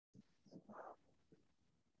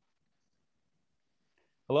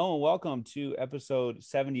Hello and welcome to episode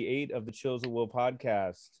 78 of the Chills of Will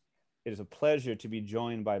podcast. It is a pleasure to be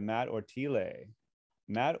joined by Matt Ortile.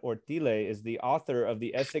 Matt Ortile is the author of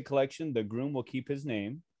the essay collection, The Groom Will Keep His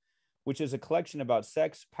Name, which is a collection about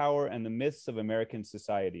sex, power, and the myths of American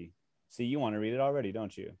society. See, you want to read it already,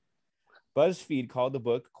 don't you? BuzzFeed called the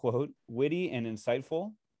book, quote, witty and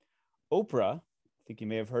insightful. Oprah, I think you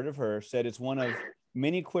may have heard of her, said it's one of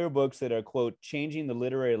many queer books that are, quote, changing the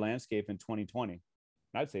literary landscape in 2020.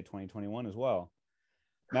 I'd say 2021 as well.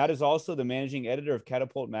 Matt is also the managing editor of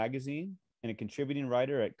Catapult magazine and a contributing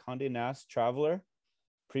writer at Condé Nast Traveler.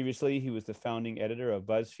 Previously, he was the founding editor of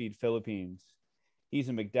BuzzFeed Philippines. He's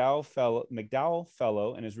a MacDowell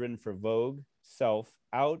Fellow and has written for Vogue, Self,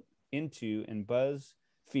 Out, Into, and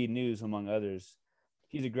BuzzFeed News, among others.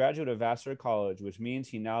 He's a graduate of Vassar College, which means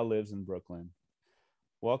he now lives in Brooklyn.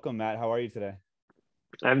 Welcome, Matt. How are you today?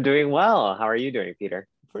 I'm doing well. How are you doing, Peter?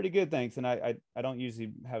 Pretty good, thanks. And I don't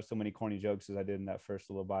usually have so many corny jokes as I did in that first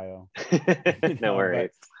little bio. No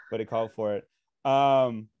worries. But it called for it.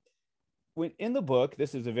 When in the book,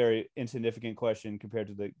 this is a very insignificant question compared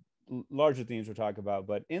to the larger themes we're talking about.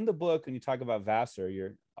 But in the book, when you talk about Vassar,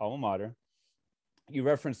 your alma mater, you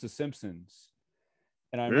reference The Simpsons,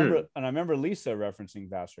 and I remember Lisa referencing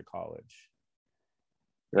Vassar College.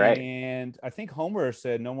 Right. And I think Homer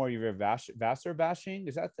said, "No more of your Vassar bashing."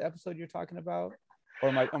 Is that the episode you're talking about? Or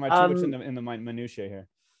am I too much in the minutiae here?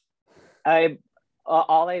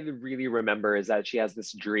 All I really remember is that she has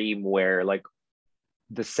this dream where like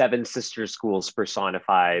the seven sister schools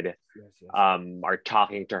personified are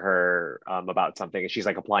talking to her about something, and she's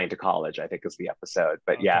like applying to college, I think is the episode.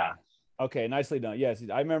 But okay. Yeah. Okay, nicely done. Yes,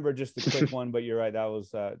 I remember just the quick one, but you're right. That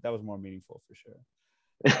was more meaningful for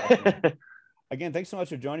sure. Again, thanks so much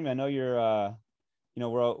for joining me. I know you're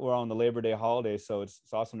we're on the Labor Day holiday, so it's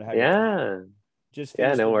awesome to have you.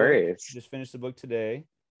 Yeah. No worries. Just finished the book today.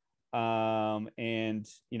 And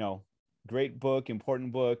great book,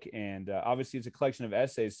 important book. And obviously it's a collection of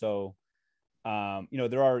essays. So,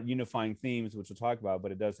 there are unifying themes, which we'll talk about,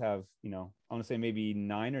 but it does have, I want to say maybe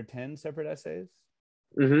 9 or 10 separate essays.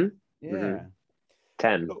 Mm-hmm. Yeah. Mm-hmm.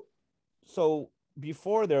 10. So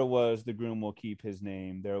before there was The Groom Will Keep His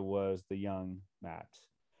Name, there was the young Matt.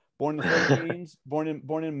 Born in the Philippines, born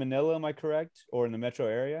in Manila, am I correct? Or in the metro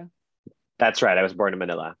area? That's right. I was born in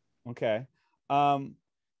Manila. Okay.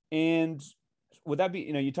 And would that be,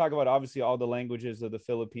 you talk about obviously all the languages of the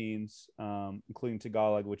Philippines, including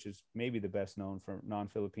Tagalog, which is maybe the best known for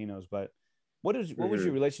non-Filipinos, but what was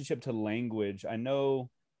your relationship to language? I know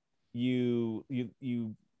you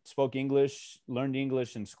spoke English, learned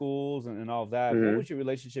English in schools and all of that. What was your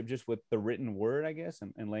relationship just with the written word, I guess,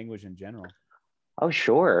 and language in general? Oh,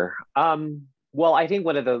 sure. Well, I think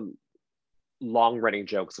one of the long-running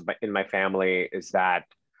jokes in my family is that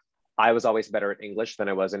I was always better at English than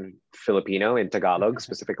I was in Filipino, in Tagalog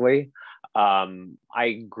specifically.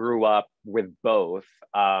 I grew up with both,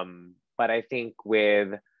 but I think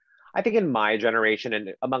in my generation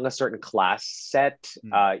and among a certain class set,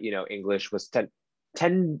 English was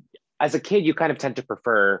tend as a kid, you kind of tend to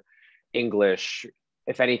prefer English,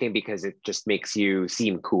 if anything, because it just makes you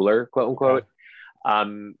seem cooler, quote unquote.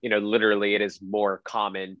 Okay. Literally, it is more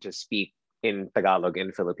common to speak in Tagalog,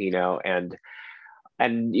 in Filipino, and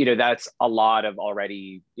that's a lot of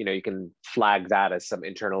already, you can flag that as some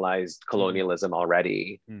internalized colonialism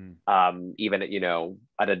already, even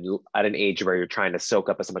at an age where you're trying to soak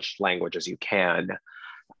up as much language as you can.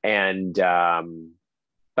 And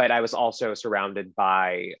but I was also surrounded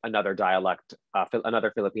by another dialect, another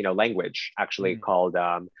Filipino language, actually called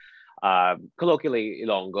colloquially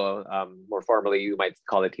Ilonggo, more formally you might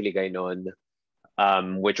call it Hiligaynon,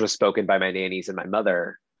 which was spoken by my nannies and my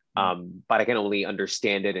mother. But I can only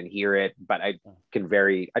understand it and hear it, but I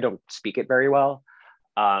don't speak it very well.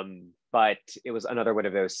 But it was another one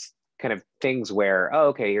of those kind of things where,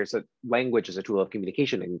 here's a language as a tool of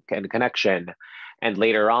communication and connection. And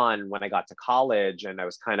later on, when I got to college and I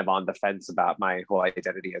was kind of on the fence about my whole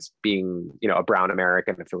identity as being, a brown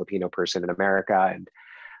American, a Filipino person in America, and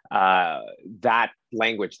that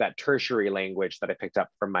language, that tertiary language that I picked up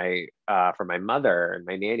from my mother and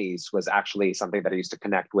my nannies, was actually something that I used to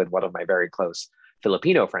connect with one of my very close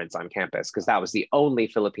Filipino friends on campus, because that was the only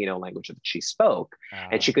Filipino language that she spoke.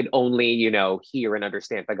 And she could only, hear and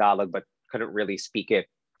understand Tagalog, but couldn't really speak it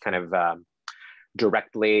kind of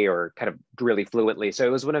directly or kind of really fluently. So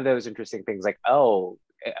it was one of those interesting things like,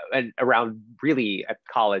 and around really at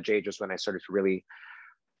college ages when I started to really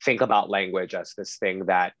think about language as this thing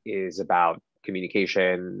that is about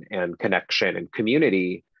communication and connection and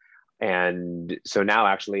community. And so now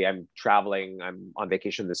actually I'm traveling, I'm on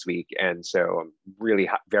vacation this week. And so I'm really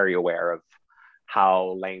very aware of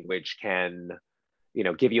how language can,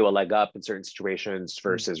 give you a leg up in certain situations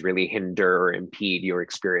versus really hinder or impede your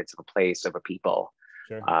experience of a place, of a people.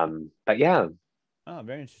 Sure. But yeah. Oh,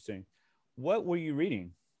 very interesting. What were you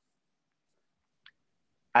reading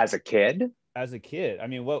As a kid? as a kid? I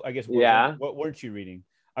mean, what, I guess, what weren't you reading?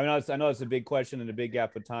 I mean, I know it's a big question and a big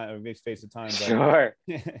gap of time, or a big space of time. But... Sure.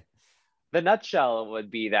 The nutshell would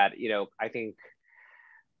be that, I think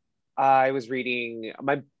I was reading,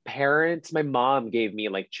 my mom gave me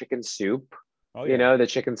like Chicken Soup, the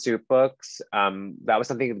Chicken Soup books. That was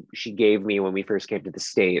something she gave me when we first came to the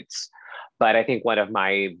States. But I think one of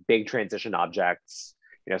my big transition objects,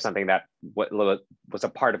 something that was a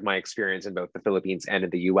part of my experience in both the Philippines and in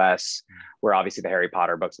the US, were obviously the Harry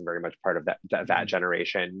Potter books, and very much part of that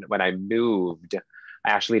generation. When I moved,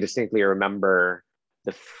 I actually distinctly remember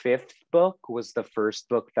the 5th book was the first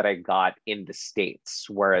book that I got in the States,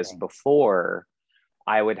 whereas before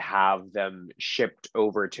I would have them shipped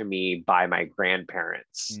over to me by my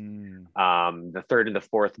grandparents. The 3rd and the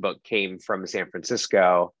 4th book came from San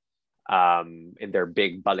Francisco, in their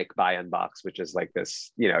big balikbayan box, which is like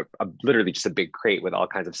this, literally just a big crate with all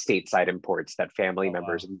kinds of stateside imports that family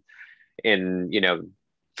members in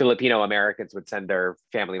Filipino Americans would send their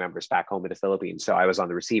family members back home to the Philippines. So I was on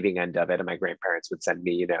the receiving end of it, and my grandparents would send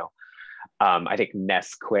me, I think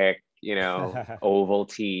Nesquik,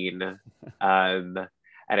 Ovaltine. And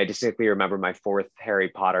I distinctly remember my 4th Harry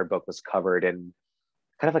Potter book was covered in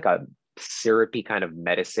kind of like a syrupy kind of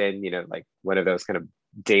medicine, like one of those kind of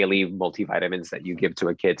daily multivitamins that you give to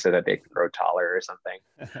a kid so that they can grow taller or something.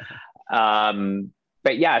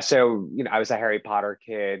 But yeah, so, I was a Harry Potter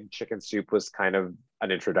kid. Chicken Soup was kind of an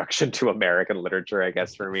introduction to American literature, I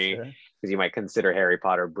guess, for me, because you might consider Harry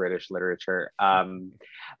Potter British literature. But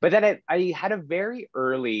then I had a very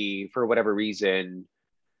early, for whatever reason,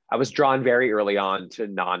 I was drawn very early on to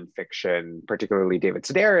nonfiction, particularly David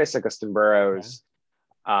Sedaris, Augustin Burroughs,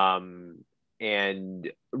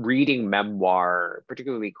 and reading memoir,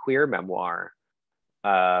 particularly queer memoir,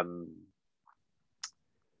 kind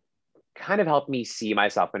of helped me see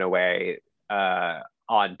myself in a way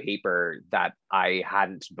on paper that I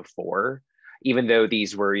hadn't before. Even though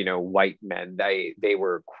these were, white men, they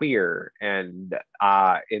were queer. And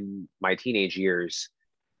in my teenage years,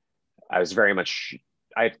 I'd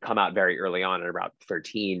come out very early on at about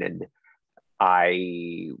 13, and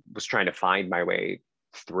I was trying to find my way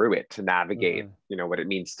through it, to navigate, what it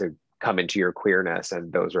means to come into your queerness.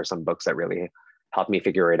 And those were some books that really helped me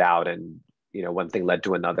figure it out. And, one thing led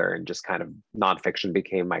to another, and just kind of nonfiction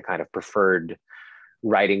became my kind of preferred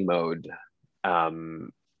writing mode.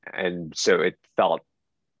 And so it felt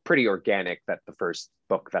pretty organic that the first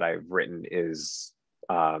book that I've written is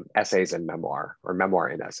essays and memoir, or memoir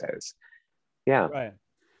in essays. Yeah. Right.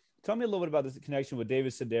 Tell me a little bit about this connection with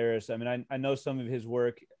David Sedaris. I mean, I know some of his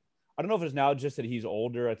work. I don't know if it's now just that he's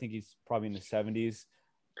older. I think he's probably in the 70s.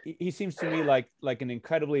 He seems to me like an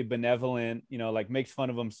incredibly benevolent, like makes fun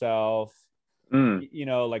of himself,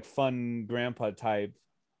 like fun grandpa type.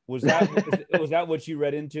 Was that what you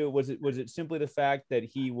read into? Was it simply the fact that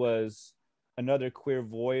he was another queer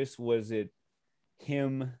voice? Was it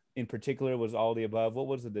him in particular? Was all the above? What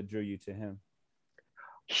was it that drew you to him?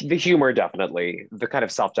 The humor, definitely. The kind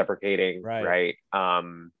of self-deprecating, right?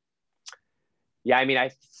 Yeah, I mean, I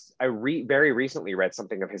very recently read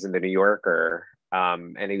something of his in the New Yorker,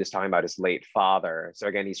 and he was talking about his late father. So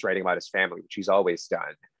again, he's writing about his family, which he's always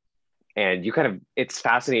done. And it's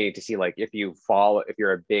fascinating to see, like, if you're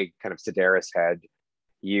a big kind of Sedaris head,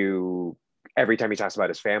 every time he talks about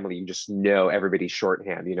his family, you just know everybody's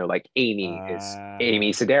shorthand, like Amy is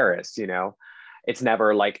Amy Sedaris, it's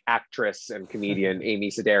never like actress and comedian Amy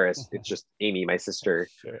Sedaris. It's just Amy, my sister.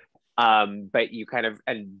 Sure. But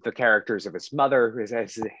and the characters of his mother,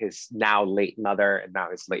 his now late mother, and now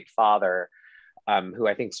his late father, who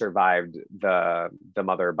I think survived the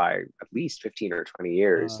mother by at least 15 or 20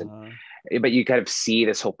 years. But you kind of see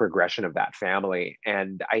this whole progression of that family.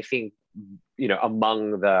 And I think,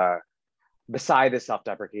 beside the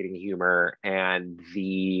self-deprecating humor and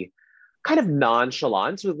the kind of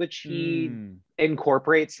nonchalance with which he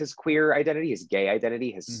incorporates his queer identity, his gay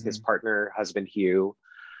identity, his partner, husband, Hugh,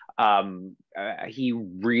 he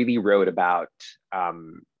really wrote about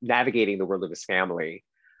navigating the world of his family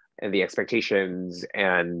and the expectations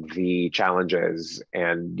and the challenges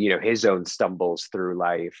and, his own stumbles through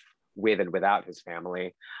life with and without his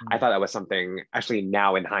family. I thought that was something, actually,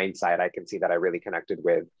 now in hindsight, I can see that I really connected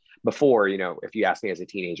with. Before, if you asked me as a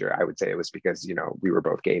teenager, I would say it was because, we were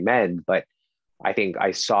both gay men. But I think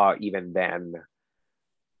I saw even then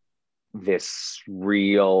this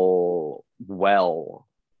real well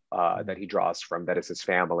that he draws from, that is his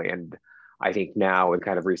family. And I think now with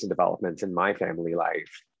kind of recent developments in my family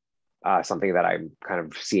life, something that I'm kind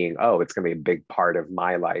of seeing, oh, it's going to be a big part of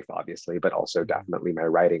my life, obviously, but also definitely my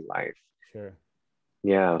writing life. Sure.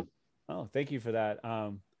 Yeah. Oh, thank you for that.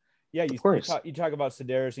 Yeah, Of course. you talk about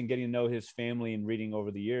Sedaris and getting to know his family and reading over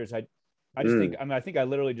the years. I just think, I mean, I think I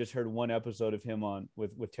literally just heard one episode of him on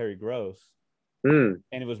with Terry Gross, and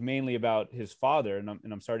it was mainly about his father. And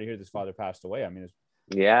I'm sorry to hear this father passed away. I mean, it's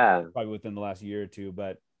probably within the last year or two,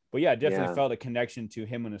 but yeah, I definitely felt a connection to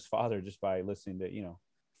him and his father just by listening to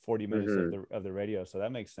 40 minutes of the radio. So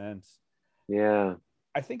that makes sense. Yeah.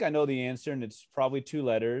 I think I know the answer, and it's probably 2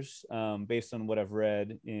 letters, based on what I've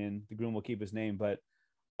read in The Groom Will Keep His Name. But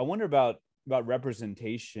I wonder about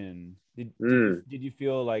representation. Did you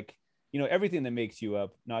feel like, everything that makes you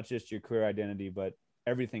up, not just your career identity, but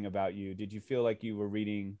everything about you? Did you feel like you were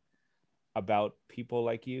reading about people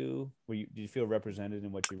like you? Did you feel represented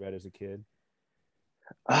in what you read as a kid?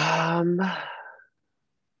 The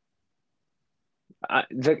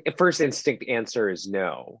first instinct answer is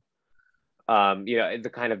no.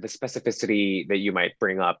 The kind of the specificity that you might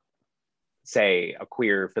bring up, say a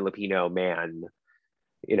queer Filipino man,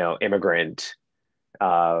 immigrant.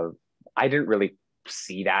 I didn't really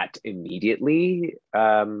see that immediately.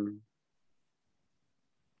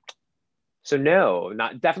 So no,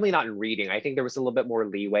 definitely not in reading. I think there was a little bit more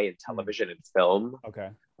leeway in television and film. Okay.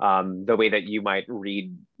 The way that you might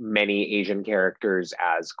read many Asian characters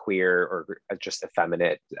as queer or as just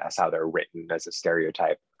effeminate, that's how they're written as a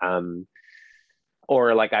stereotype.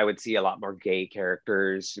 Or like I would see a lot more gay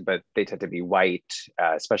characters, but they tend to be white,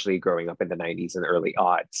 especially growing up in the 90s and early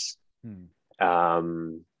aughts.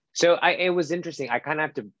 So it was interesting. I kind of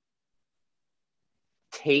have to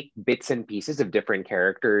take bits and pieces of different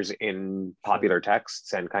characters in popular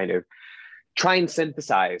texts and kind of try and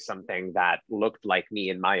synthesize something that looked like me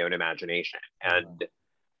in my own imagination. And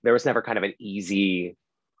there was never kind of an easy,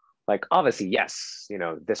 like, obviously, yes,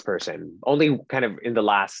 this person. Only kind of in the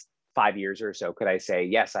last 5 years or so could I say,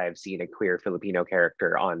 yes, I have seen a queer Filipino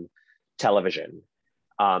character on television.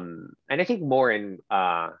 And I think more in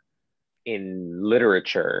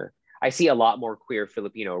literature, I see a lot more queer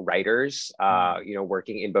Filipino writers,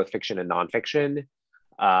 working in both fiction and nonfiction.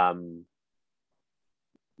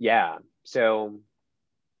 So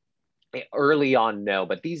early on, no,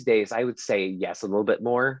 but these days I would say yes, a little bit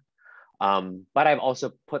more. But I've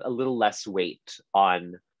also put a little less weight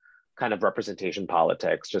on kind of representation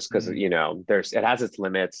politics, just because it has its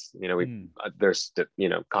limits. There's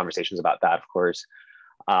conversations about that, of course.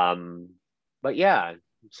 But yeah,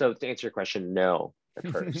 so to answer your question, no, at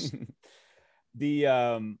first. The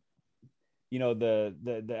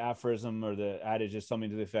the aphorism or the adage is something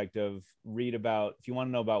to the effect of if you want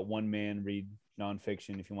to know about one man, read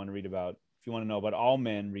nonfiction. If you want to know about all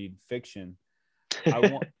men, read fiction.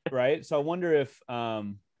 Right. So I wonder if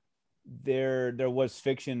there was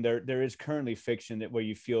fiction, there is currently fiction that where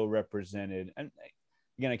you feel represented. And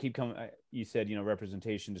again, I keep coming, you said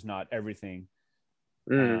representation is not everything.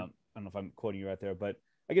 I don't know if I'm quoting you right there, but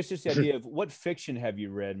I guess just the idea of what fiction have you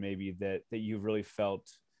read maybe that you've really felt,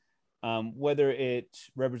 whether it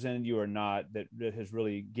represented you or not, that has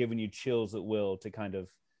really given you chills at will, to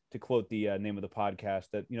quote the name of the podcast,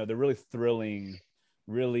 that they're really thrilling,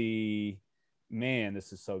 really, man,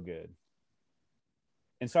 this is so good.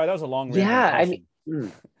 And sorry, that was a long question.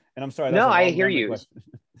 And I'm sorry. No, I hear you.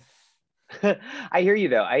 I hear you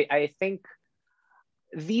though. I think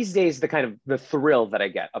these days the thrill that I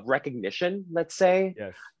get of recognition, let's say,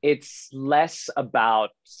 it's less about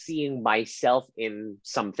seeing myself in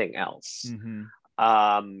something else.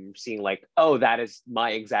 Seeing like, oh, that is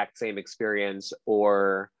my exact same experience,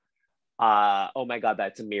 or oh my God,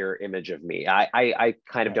 that's a mirror image of me. I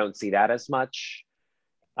kind of don't see that as much.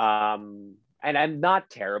 And I'm not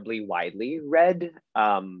terribly widely read.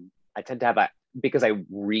 I tend to have because I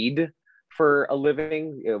read for a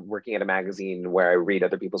living, working at a magazine where I read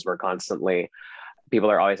other people's work constantly. People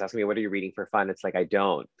are always asking me, what are you reading for fun? It's like, I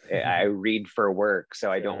don't. I read for work. So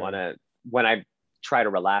I don't want to, when I try to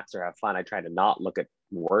relax or have fun, I try to not look at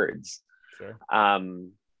words.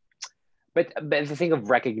 But the thing of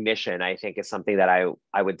recognition, I think, is something that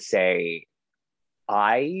I would say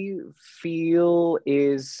I feel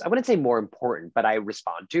is, I wouldn't say more important, but I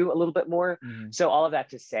respond to a little bit more. So all of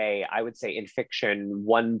that to say, I would say in fiction,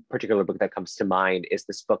 one particular book that comes to mind is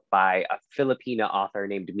this book by a Filipina author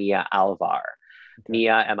named Mia Alvar.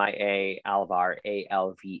 Mia, M-I-A, Alvar,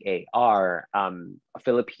 A-L-V-A-R, a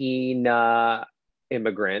Filipina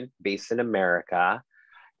immigrant based in America.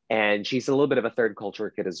 And she's a little bit of a third culture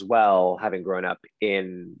kid as well, having born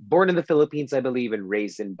in the Philippines, I believe, and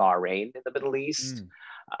raised in Bahrain in the Middle East.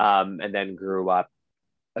 And then grew up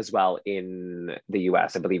as well in the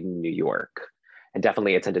US, I believe in New York, and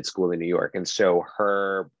definitely attended school in New York. And so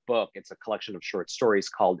her book, it's a collection of short stories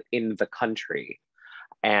called In the Country.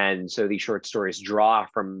 And so these short stories draw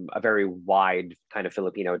from a very wide kind of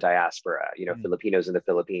Filipino diaspora, Filipinos in the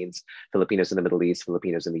Philippines, Filipinos in the Middle East,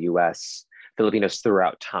 Filipinos in the US, Filipinos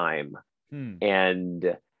throughout time.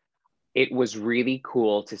 And it was really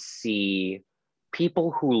cool to see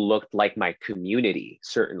people who looked like my community,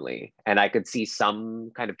 certainly. And I could see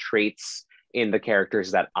some kind of traits in the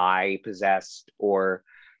characters that I possessed, or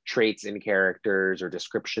traits in characters or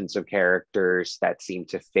descriptions of characters that seem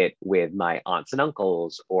to fit with my aunts and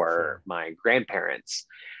uncles or my grandparents.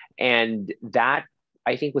 And that,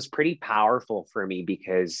 I think, was pretty powerful for me,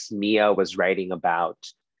 because Mia was writing about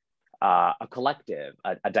a collective,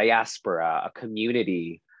 a diaspora, a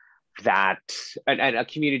community and a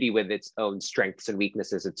community with its own strengths and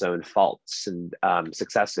weaknesses, its own faults and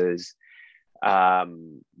successes,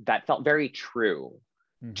 that felt very true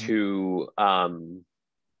to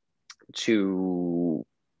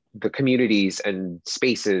the communities and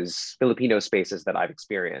spaces, Filipino spaces that I've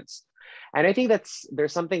experienced. And I think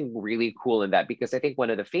there's something really cool in that, because I think one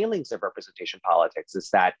of the failings of representation politics is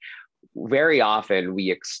that very often we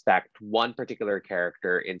expect one particular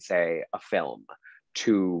character in, say, a film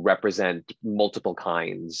to represent multiple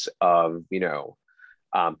kinds of,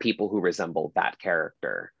 people who resemble that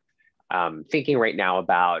character. Thinking right now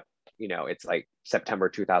about, it's like September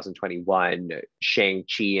 2021,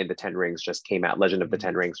 Shang-Chi and the Ten Rings just came out. Legend of the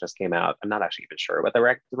Ten Rings just came out. I'm not actually even sure what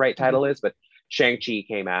the right title is, but Shang-Chi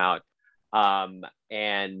came out. And,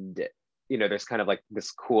 there's kind of like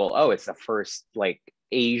this cool, it's the first like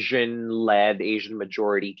Asian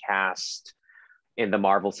majority cast in the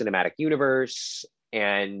Marvel Cinematic Universe.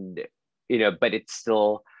 And, but it's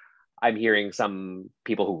still, I'm hearing some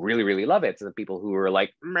people who really, really love it. Some people who are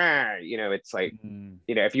like, meh, it's like,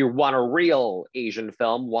 if you want a real Asian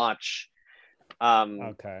film, watch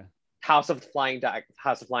House of Flying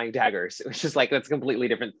Daggers, which is like, that's a completely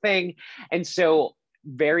different thing. And so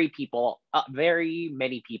a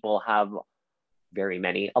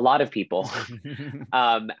lot of people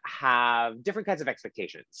have different kinds of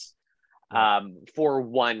expectations for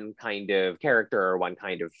one kind of character or one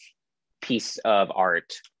kind of piece of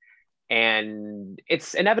art. And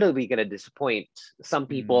it's inevitably going to disappoint some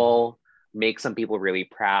people, make some people really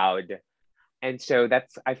proud. And so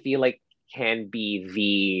that's, I feel like, can be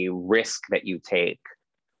the risk that you take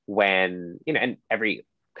when, and every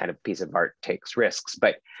kind of piece of art takes risks,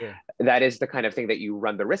 but that is the kind of thing that you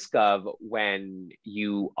run the risk of when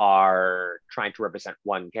you are trying to represent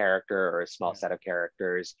one character or a small set of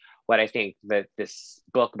characters. What I think that this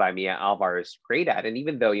book by Mia Alvar is great at, and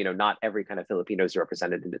even though, not every kind of Filipino is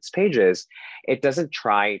represented in its pages, it doesn't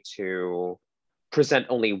try to present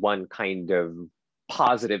only one kind of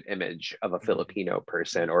positive image of a Filipino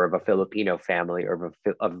person or of a Filipino family or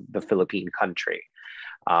of the Philippine country.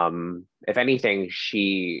 If anything,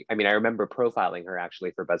 I remember profiling her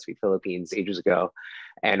actually for BuzzFeed Philippines ages ago.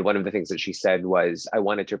 And one of the things that she said was, I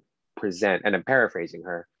wanted to present, and I'm paraphrasing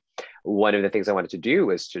her, one of the things I wanted to do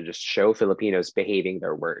was to just show Filipinos behaving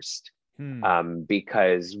their worst.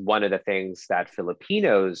 Because one of the things that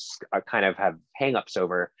Filipinos are kind of have hangups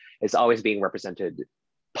over is always being represented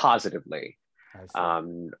positively.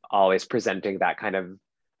 Always presenting that kind of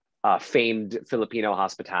famed Filipino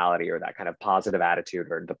hospitality, or that kind of positive attitude,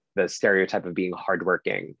 or the stereotype of being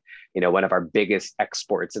hardworking. One of our biggest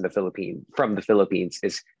exports from the Philippines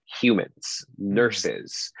is humans,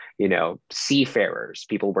 nurses, seafarers,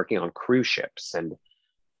 people working on cruise ships. And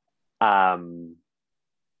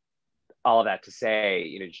all of that to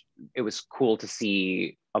say, it was cool to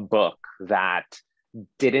see a book that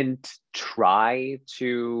didn't try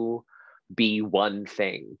to be one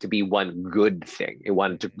thing, to be one good thing. It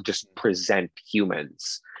wanted to just present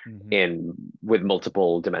humans with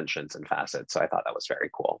multiple dimensions and facets. So I thought that was very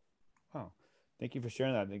cool. Oh, thank you for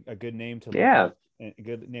sharing that. A good name to look up, a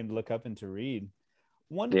good name to look up and to read.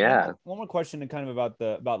 One more question, and kind of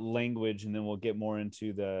about language, and then we'll get more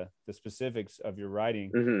into the specifics of your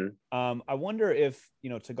writing. I wonder if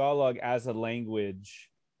Tagalog as a language,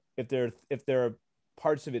 if there are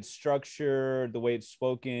parts of its structure, the way it's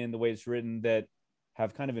spoken, the way it's written, that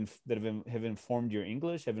have kind of have informed your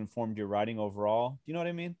English, have informed your writing overall. Do you know what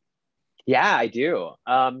I mean? Yeah, I do.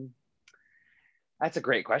 That's a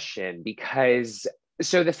great question, because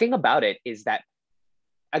so the thing about it is that,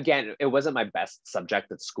 again, it wasn't my best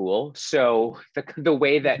subject at school. So the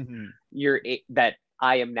way that that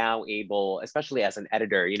I am now able, especially as an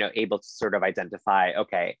editor, able to sort of identify,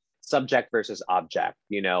 okay, subject versus object,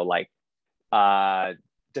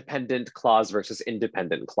 dependent clause versus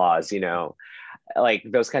independent clause, like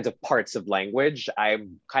those kinds of parts of language,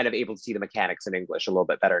 I'm kind of able to see the mechanics in English a little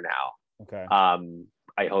bit better now. Okay.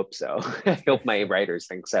 I hope so. I hope my writers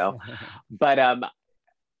think so. But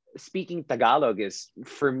speaking Tagalog is,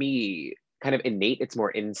 for me, kind of innate. It's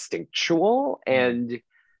more instinctual. And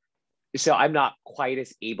so I'm not quite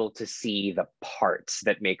as able to see the parts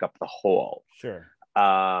that make up the whole. Sure.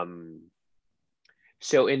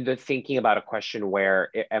 So in the thinking about a question where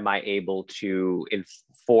am I able to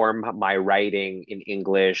inform my writing in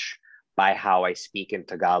English by how I speak in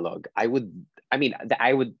Tagalog, I would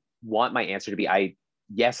want my answer to be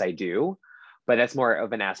yes, I do, but that's more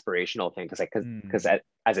of an aspirational thing because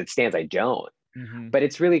as it stands, I don't. But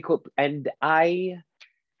it's really cool. And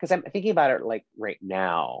because I'm thinking about it like right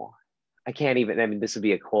now, I can't even, I mean, this would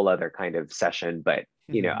be a whole other kind of session, but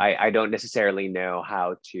you know, I don't necessarily know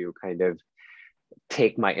how to kind of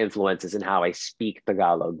take my influences in how I speak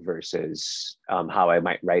Tagalog versus how I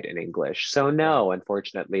might write in English. So no,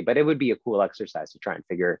 unfortunately, but it would be a cool exercise to try and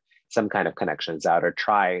figure some kind of connections out, or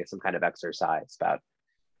try some kind of exercise about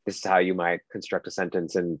this is how you might construct a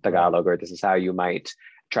sentence in Tagalog, or this is how you might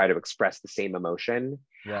try to express the same emotion.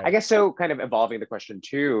 Right. I guess so, kind of evolving the question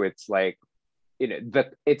too, it's like, you know,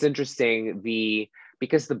 it's interesting,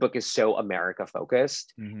 because the book is so America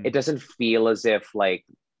focused, it doesn't feel as if, like,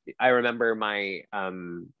 I remember my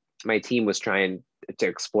my team was trying to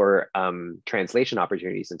explore translation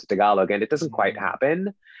opportunities into Tagalog, and it doesn't quite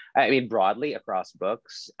happen. I mean, broadly across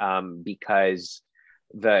books, because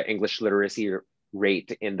the English literacy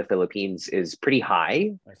rate in the Philippines is pretty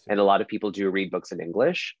high, and a lot of people do read books in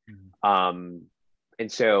English.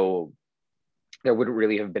 And so there wouldn't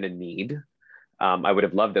really have been a need. I would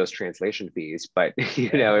have loved those translation fees, but you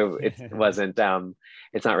know, it wasn't,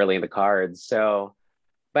 it's not really in the cards. So,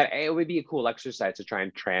 but it would be a cool exercise to try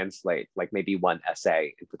and translate like maybe one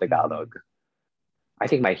essay into Tagalog. I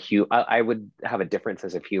think I would have a different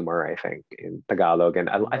sense of humor, I think, in Tagalog. And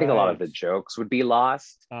I think a lot of the jokes would be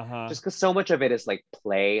lost, just because so much of it is like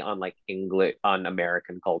play on like English, on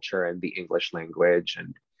American culture and the English language.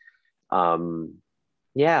 And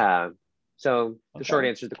yeah, so the short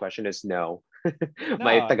answer to the question is no.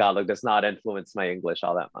 My Tagalog does not influence my English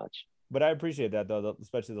all that much. But I appreciate that, though,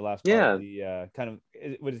 especially the last part. The kind of,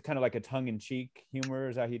 was it kind of like a tongue-in-cheek humor?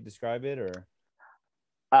 Is how he'd describe it, or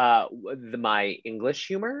my English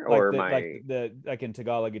humor, like or like in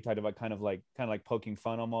Tagalog, you talked about kind of like poking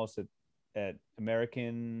fun almost at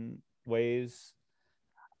American ways.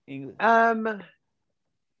 Not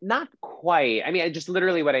quite. I mean, just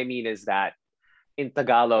literally what I mean is that in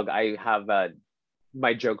Tagalog, I have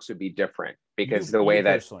my jokes would be different because the way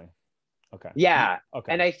that personally. Okay. Yeah.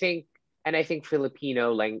 Okay. And I think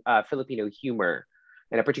Filipino humor,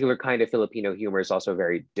 and a particular kind of Filipino humor, is also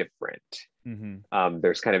very different.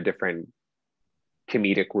 There's kind of different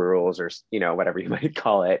comedic rules, or you know, whatever you might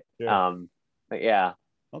call it. Sure. But yeah.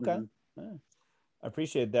 Okay. I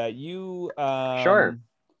appreciate that. You sure.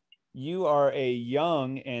 You are a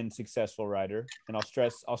young and successful writer, and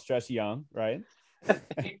I'll stress young, right?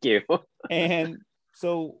 Thank you. And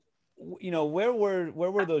so, you know, where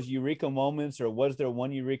were those eureka moments, or was there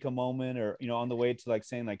one eureka moment, or, you know, on the way to like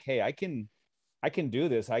saying like, hey, I can do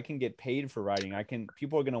this. I can get paid for writing.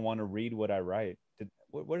 People are going to want to read what I write.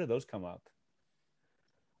 Where did those come up?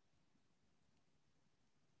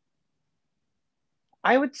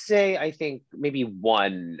 I would say, I think maybe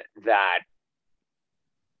one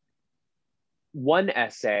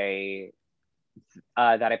essay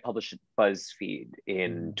that I published at BuzzFeed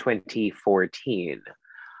in 2014.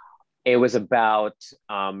 It was about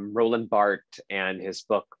Roland Barthes and his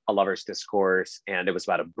book, A Lover's Discourse, and it was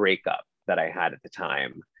about a breakup that I had at the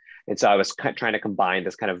time. And so I was trying to combine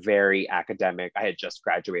this kind of very academic, I had just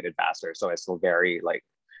graduated Vassar, so I was still very like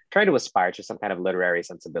trying to aspire to some kind of literary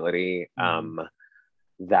sensibility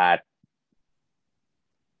that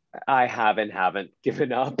I haven't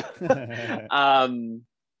given up.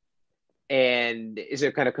 And is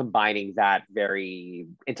it kind of combining that very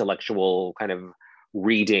intellectual kind of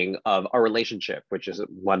reading of a relationship, which is,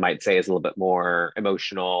 one might say, is a little bit more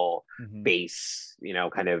emotional, base, you know,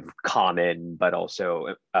 kind of common, but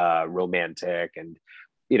also romantic. And,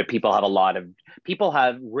 you know, people have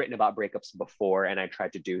written about breakups before, and I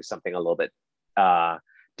tried to do something a little bit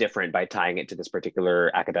different by tying it to this particular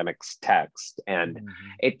academic's text. And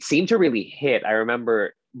it seemed to really hit. I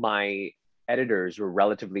remember my editors were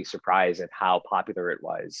relatively surprised at how popular it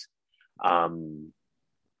was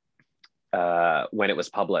when it was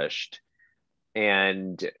published.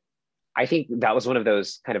 And I think that was one of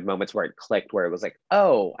those kind of moments where it clicked, where it was like,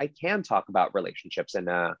 oh, I can talk about relationships in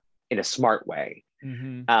a smart way.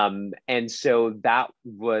 And so that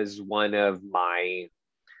was one of my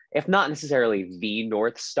if not necessarily the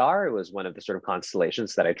North Star, it was one of the sort of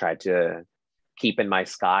constellations that I tried to keep in my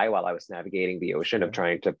sky while I was navigating the ocean of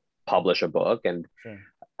trying to publish a book. And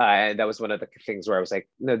that was one of the things where I was like,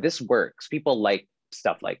 no, this works. People like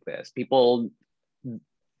stuff like this. People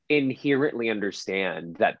inherently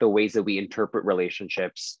understand that the ways that we interpret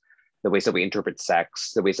relationships, the ways that we interpret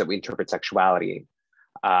sex, the ways that we interpret sexuality,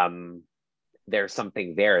 there's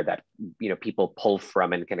something there that, you know, people pull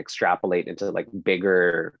from and can extrapolate into like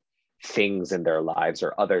bigger things in their lives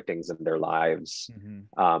or other things in their lives,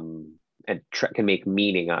 and can make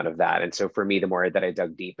meaning out of that. And so for me, the more that I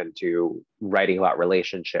dug deep into writing about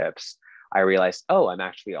relationships, I realized, oh, I'm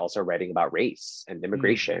actually also writing about race and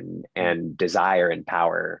immigration and desire and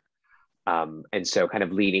power. And so kind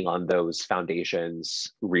of leaning on those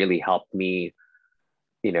foundations really helped me,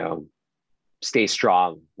 you know, stay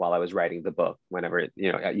strong while I was writing the book. Whenever,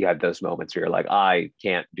 you know, you had those moments where you're like, I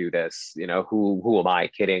can't do this, you know, who am I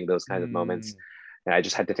kidding? Those kinds of moments. And I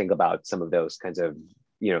just had to think about some of those kinds of,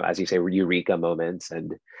 you know, as you say, eureka moments,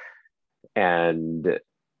 and kind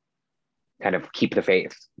of keep the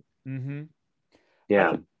faith.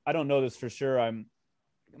 Yeah. I don't know this for sure.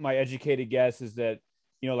 My educated guess is that,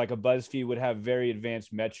 you know, like a BuzzFeed would have very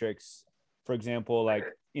advanced metrics, for example, like,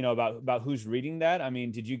 you know, about who's reading that. I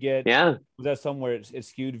mean, did you get, was that somewhere it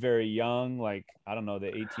skewed very young, like, I don't know, the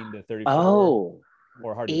 18 to 34?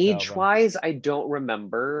 Or hard to age wise, I don't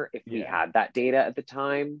remember if we had that data at the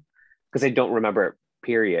time, because I don't remember it,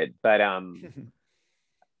 period. But I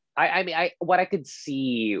mean, what I could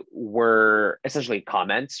see were essentially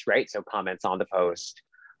comments, right? So comments on the post,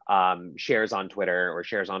 shares on Twitter or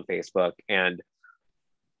shares on Facebook. And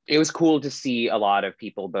it was cool to see a lot of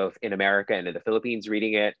people both in America and in the Philippines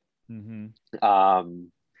reading it. Even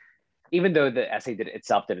though the essay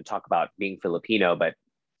itself didn't talk about being Filipino, but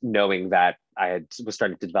knowing that I was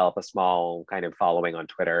starting to develop a small kind of following on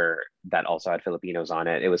Twitter that also had Filipinos on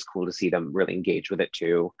it, it was cool to see them really engage with it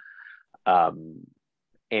too.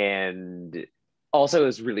 And also it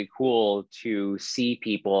was really cool to see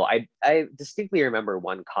people. I distinctly remember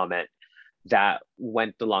one comment that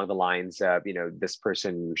went along the lines of, you know, this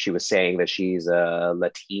person, she was saying that she's a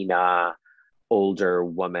Latina older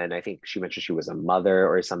woman. I think she mentioned she was a mother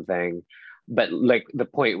or something. But like the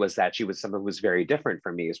point was that she was someone who was very different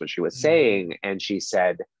from me, is what she was saying. And she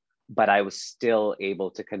said, but I was still able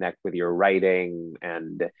to connect with your writing.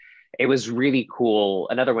 And it was really cool.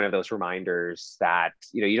 Another one of those reminders that,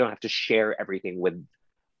 you know, you don't have to share everything with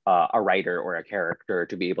a writer or a character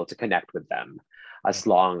to be able to connect with them, as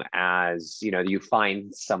long as, you know, you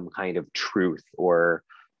find some kind of truth or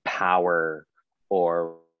power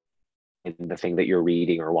or in the thing that you're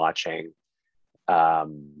reading or watching.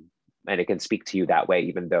 And it can speak to you that way,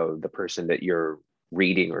 even though the person that you're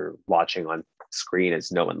reading or watching on screen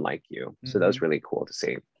is no one like you. So that was really cool to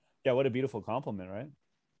see. Yeah, what a beautiful compliment, right?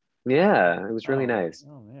 Yeah, it was really nice.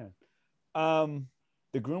 Oh man.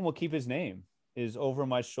 The Groom will keep his name is over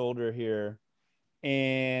my shoulder here.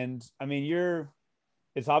 And I mean,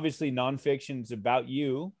 it's obviously nonfiction, it's about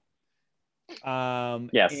you.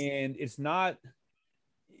 Yes. And it's not,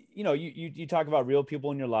 you know, you talk about real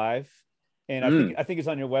people in your life. And I think it's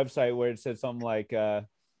on your website where it said something like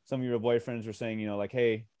some of your boyfriends were saying, you know, like,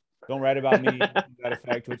 hey, don't write about me, to that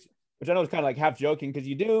effect, which I know is kind of like half joking because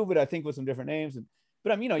you do, but I think with some different names.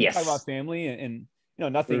 But I mean, you know, you talk about family and you know,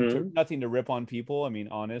 nothing to rip on people. I mean,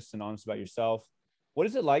 honest about yourself. What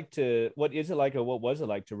was it like to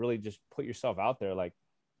really just put yourself out there? Like,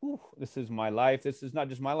 ooh, this is my life. This is not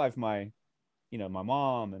just my life, my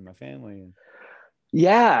mom and my family.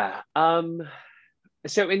 Yeah.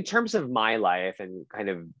 So in terms of my life and kind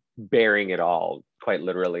of bearing it all quite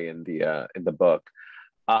literally in the book,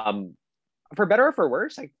 for better or for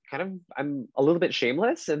worse, I'm a little bit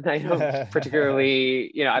shameless, and I don't particularly,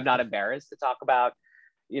 you know, I'm not embarrassed to talk about,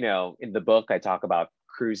 you know, in the book I talk about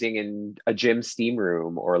cruising in a gym steam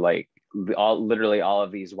room, or like literally all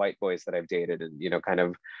of these white boys that I've dated, and, you know, kind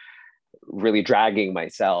of really dragging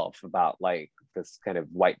myself about like this kind of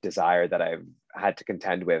white desire that I've had to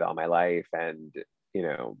contend with all my life, and, you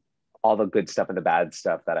know, all the good stuff and the bad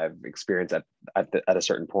stuff that I've experienced at a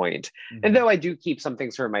certain point. And though I do keep some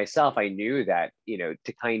things for myself, I knew that, you know,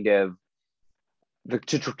 to kind of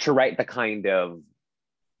to write the kind of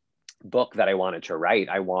book that I wanted to write,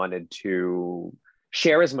 I wanted to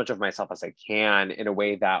share as much of myself as I can in a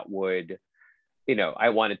way that would, you know, I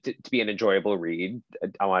wanted to be an enjoyable read.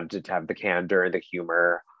 I wanted it to have the candor and the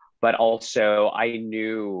humor, but also I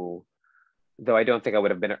knew, though I don't think I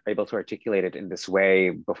would have been able to articulate it in this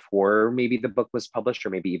way before maybe the book was published,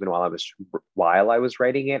 or maybe even while I was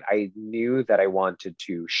writing it, I knew that I wanted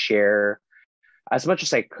to share as much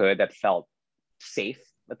as I could that felt safe,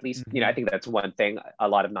 At least, Mm-hmm. I think that's one thing a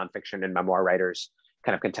lot of nonfiction and memoir writers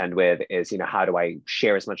kind of contend with is, how do I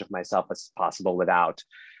share as much of myself as possible without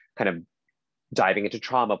kind of diving into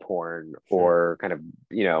trauma porn or kind of,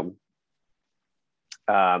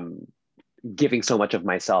 giving so much of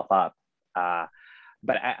myself up.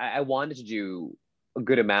 But I wanted to do a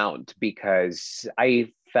good amount because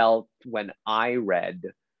I felt when I read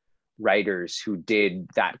writers who did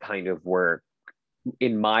that kind of work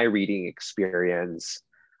in my reading experience,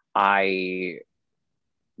 I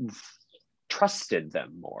trusted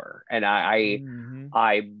them more, and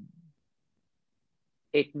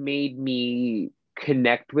it made me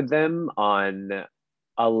connect with them in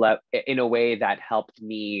a way that helped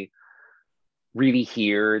me really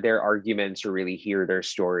hear their arguments or really hear their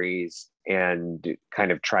stories and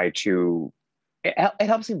kind of try to it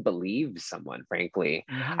helps me believe someone, frankly.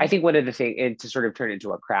 I think one of the things, and to sort of turn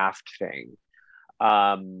into a craft thing,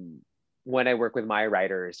 when I work with my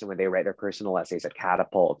writers and when they write their personal essays at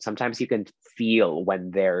Catapult, sometimes you can feel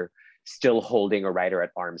when they're still holding a writer at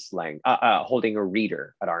arm's length, holding a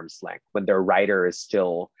reader at arm's length, when their writer is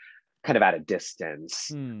still kind of at a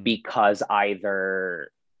distance because either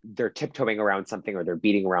they're tiptoeing around something or they're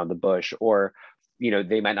beating around the bush, or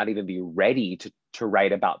they might not even be ready to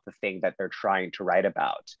write about the thing that they're trying to write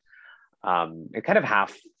about. And kind of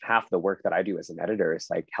half the work that I do as an editor is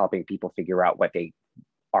like helping people figure out what they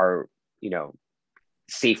are,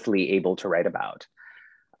 safely able to write about.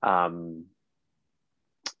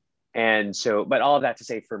 And so, but all of that to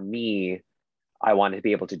say, for me, I wanted to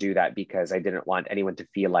be able to do that because I didn't want anyone to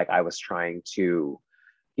feel like I was trying to,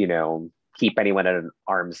 keep anyone at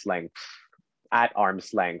arm's length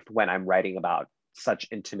when I'm writing about such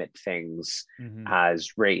intimate things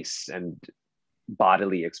as race and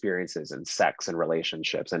bodily experiences and sex and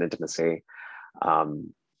relationships and intimacy.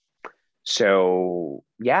 So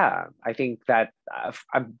yeah, I think that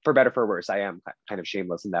for better or for worse, I am kind of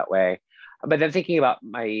shameless in that way. But then thinking about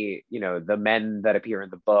the men that appear in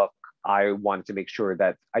the book, I wanted to make sure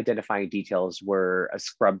that identifying details were as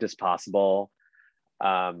scrubbed as possible.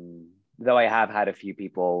 Though I have had a few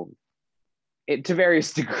people, to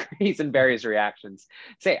various degrees and various reactions,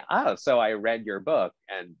 say, "Oh, so I read your book,"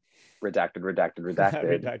 and redacted.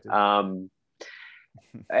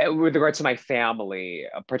 With regards to my family,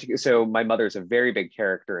 so my mother's a very big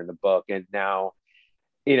character in the book, and now,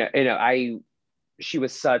 she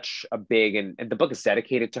was such a big, and the book is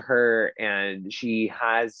dedicated to her, and she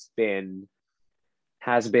was,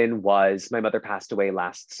 my mother passed away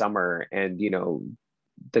last summer, and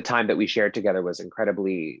the time that we shared together was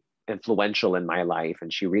incredibly influential in my life,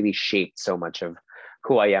 and she really shaped so much of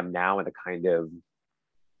who I am now and the kind of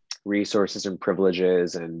resources and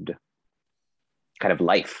privileges and kind of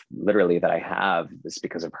life literally that I have is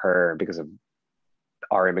because of her, because of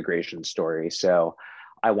our immigration story. So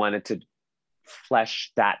I wanted to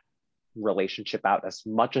flesh that relationship out as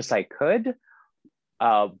much as I could,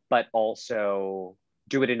 but also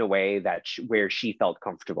do it in a way where she felt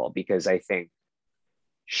comfortable, because I think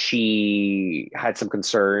she had some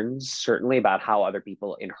concerns, certainly, about how other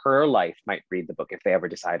people in her life might read the book if they ever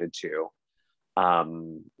decided to.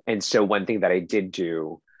 And so one thing that I did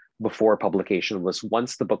do before publication was,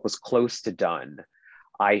 once the book was close to done,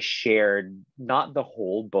 I shared not the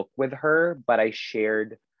whole book with her, but I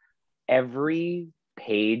shared every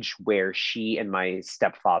page where she and my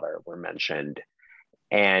stepfather were mentioned.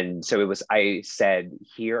 And so I said,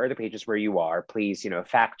 here are the pages where you are. Please,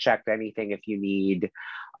 fact check anything if you need.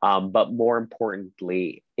 But more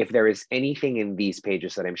importantly, if there is anything in these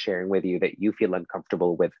pages that I'm sharing with you that you feel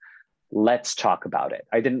uncomfortable with, let's talk about it.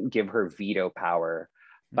 I didn't give her veto power,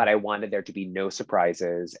 but I wanted there to be no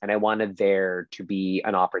surprises. And I wanted there to be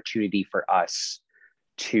an opportunity for us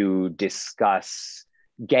to discuss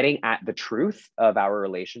getting at the truth of our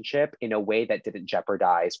relationship in a way that didn't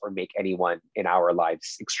jeopardize or make anyone in our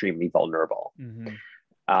lives extremely vulnerable.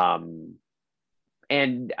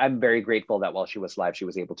 And I'm very grateful that while she was alive, she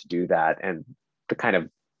was able to do that. And the kind of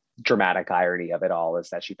dramatic irony of it all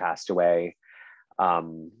is that she passed away,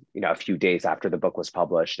 a few days after the book was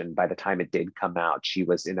published. And by the time it did come out, she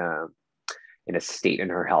was in a state in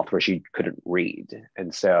her health where she couldn't read.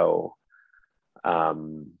 And so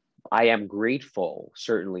I am grateful,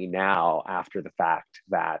 certainly now after the fact,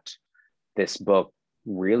 that this book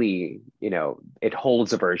really, it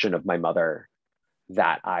holds a version of my mother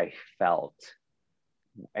that I felt,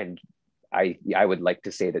 and I would like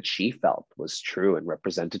to say that she felt was true and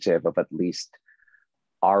representative of at least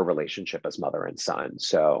our relationship as mother and son.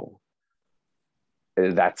 So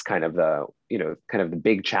that's kind of the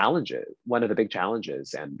big challenges, one of the big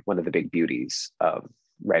challenges and one of the big beauties of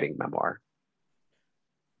writing memoir.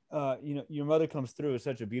 your mother comes through as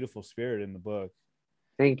such a beautiful spirit in the book.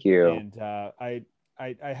 Thank you. And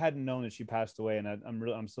I hadn't known that she passed away, and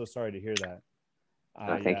I'm so sorry to hear that.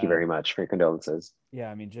 Thank you very much for your condolences. Yeah,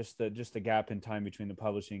 I mean, just the gap in time between the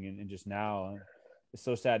publishing and just now, it's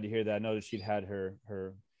so sad to hear that. I know that she'd had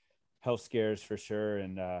her health scares for sure,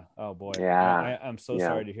 and oh boy, Yeah, I'm so yeah.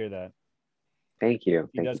 sorry to hear that. Thank you.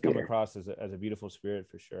 He does come Peter. across as a beautiful spirit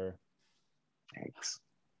for sure. Thanks.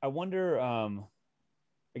 I wonder, I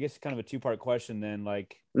guess kind of a two-part question then,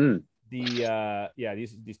 like these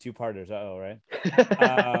two-parters, right?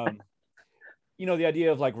 The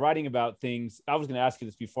idea of like writing about things. I was going to ask you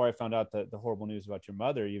this before I found out the horrible news about your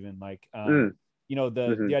mother, even like,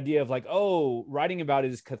 the idea of like, oh, writing about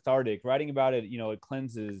it is cathartic. Writing about it, it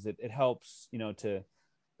cleanses, it helps, it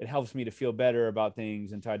helps me to feel better about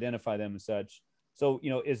things and to identify them and such. So,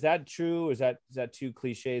 is that true? Is that too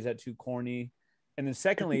cliche? Is that too corny? And then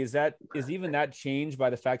secondly, is even that changed by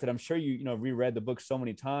the fact that I'm sure you reread the book so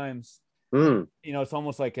many times? It's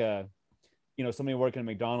almost like somebody working at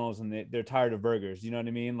McDonald's and they're tired of burgers. You know what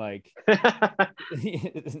I mean? Like,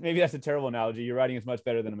 maybe that's a terrible analogy. Your writing is much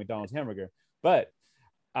better than a McDonald's hamburger, but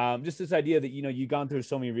just this idea that you've gone through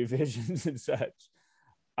so many revisions and such.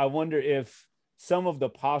 I wonder if some of the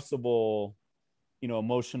possible,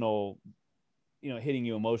 emotional, hitting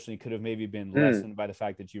you emotionally could have maybe been lessened by the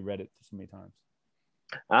fact that you read it so many times.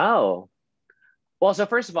 Oh, well, so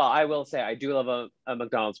first of all, I will say I do love a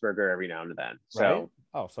McDonald's burger every now and then. So, right?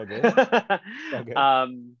 Oh, so good. So good.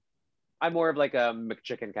 I'm more of like a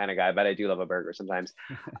McChicken kind of guy, but I do love a burger sometimes.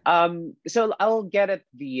 So I'll get at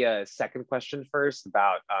the second question first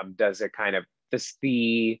about does it kind of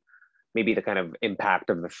maybe the kind of impact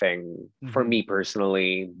of the thing for me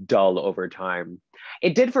personally dull over time.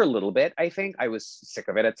 It did for a little bit. I think I was sick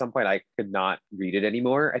of it at some point. I could not read it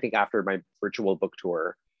anymore. I think after my virtual book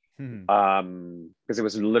tour, because it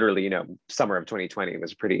was literally, summer of 2020. It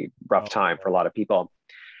was a pretty rough time for a lot of people.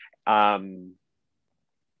 I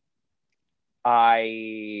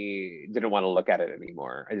didn't want to look at it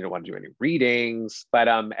anymore. I didn't want to do any readings, but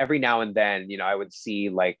every now and then, I would see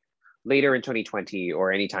like later in 2020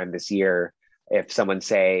 or anytime this year, if someone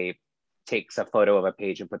say takes a photo of a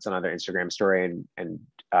page and puts it on their Instagram story and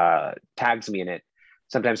tags me in it,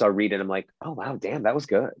 sometimes I'll read it and I'm like, oh wow, damn, that was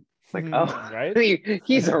good. Like, oh, right?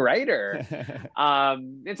 He's a writer.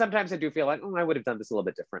 And sometimes I do feel like, I would have done this a little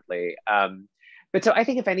bit differently. But so I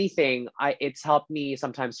think if anything, it's helped me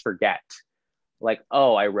sometimes forget, like,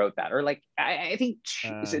 oh, I wrote that. Or like, I think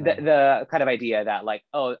the kind of idea that like,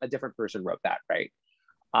 oh, a different person wrote that, right?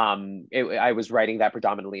 I was writing that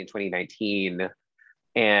predominantly in 2019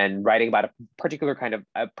 and writing about a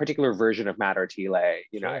particular version of Matt Ortile.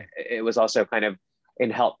 It was also kind of in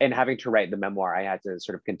having to write the memoir, I had to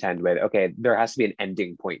sort of contend with, okay, there has to be an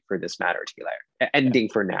ending point for this Matt Ortile, ending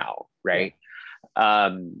for now, right?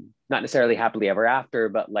 Not necessarily happily ever after,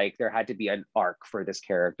 but like there had to be an arc for this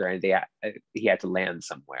character and he had to land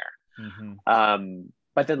somewhere.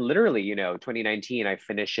 But then literally, 2019, I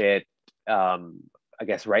finish it, I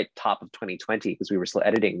guess, right top of 2020, because we were still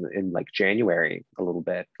editing in like January a little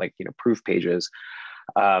bit, like, proof pages.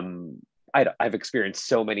 I've experienced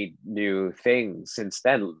so many new things since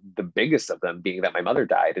then, the biggest of them being that my mother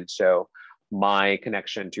died. And so my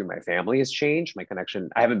connection to my family has changed. I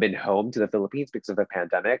haven't been home to the Philippines because of the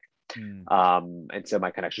pandemic. And so my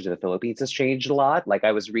connection to the Philippines has changed a lot. Like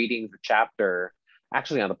I was reading the chapter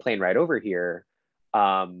actually on the plane right over here.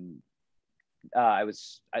 I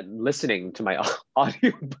was listening to my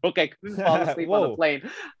audiobook. I couldn't fall asleep on the plane.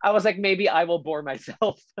 I was like, maybe I will bore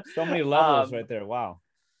myself. So many levels right there. Wow.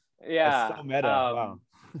 Yeah. That's so meta. Wow.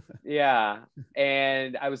 Yeah.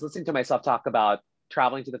 And I was listening to myself talk about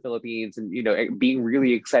traveling to the Philippines and, being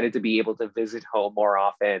really excited to be able to visit home more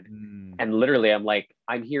often. And literally I'm like,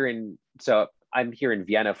 I'm here in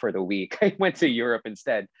Vienna for the week. I went to Europe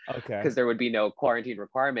instead. Okay. Because there would be no quarantine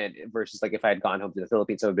requirement versus like if I had gone home to the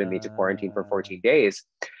Philippines, I would have been made to quarantine for 14 days.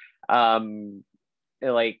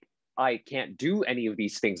 Like I can't do any of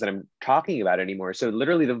these things that I'm talking about anymore. So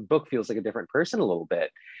literally the book feels like a different person a little bit.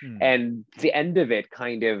 And the end of it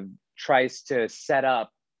kind of tries to set up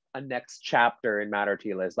a next chapter in Matt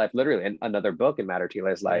Ortile's life, literally another book in Matt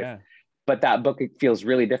Ortile's life. Yeah. But that book feels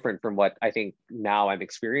really different from what I think now I'm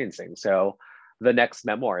experiencing. So the next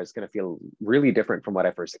memoir is going to feel really different from what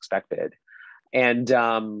I first expected. And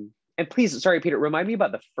please, sorry, Peter, remind me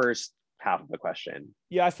about the first half of the question.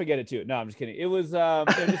 Yeah, I forget it too. No, I'm just kidding. It was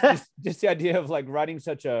just the idea of like writing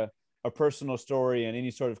such a personal story and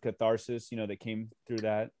any sort of catharsis, that came through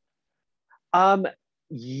that.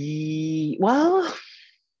 Well,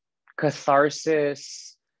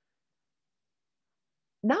 catharsis,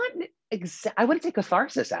 not I wouldn't say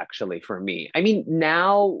catharsis actually for me. I mean,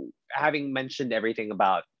 now having mentioned everything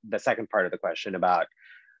about the second part of the question about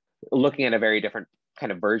looking at a very different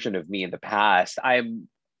kind of version of me in the past, I'm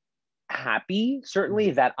happy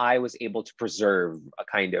certainly that I was able to preserve a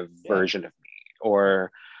kind of version of me,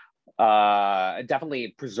 or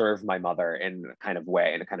definitely preserve my mother in a kind of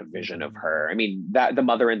way, in a kind of vision of her. I mean, that the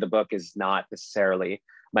mother in the book is not necessarily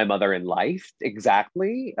my mother in life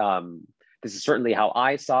exactly. This is certainly how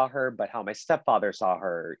I saw her, but how my stepfather saw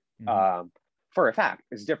her, for a fact,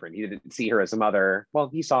 is different. He didn't see her as a mother. Well,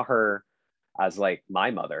 he saw her as like my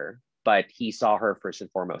mother, but he saw her first and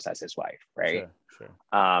foremost as his wife, right? Sure.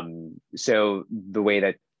 So the way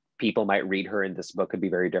that people might read her in this book could be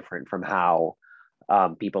very different from how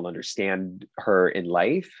people understand her in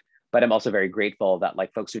life. But I'm also very grateful that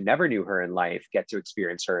like folks who never knew her in life get to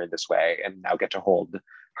experience her in this way and now get to hold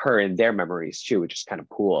her in their memories too, which is kind of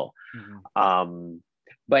cool.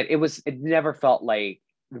 But it never felt like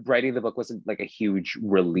writing the book wasn't like a huge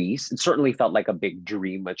release. It certainly felt like a big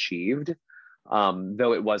dream achieved.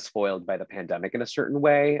 Though it was foiled by the pandemic in a certain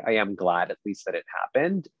way. I am glad at least that it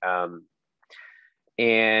happened.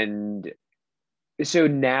 And so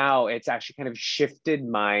now it's actually kind of shifted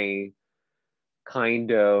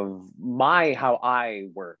how I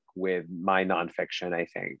work with my nonfiction.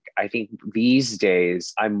 I think these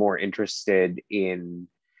days I'm more interested in,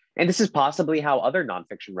 and this is possibly how other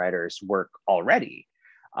nonfiction writers work already.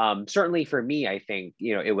 Certainly for me, I think,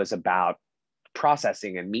 it was about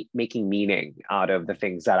processing and making meaning out of the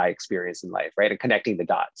things that I experience in life, right? And connecting the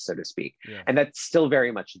dots, so to speak. Yeah. And that's still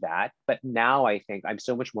very much that. But now I think I'm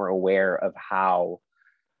so much more aware of how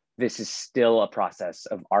this is still a process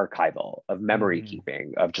of archival, of memory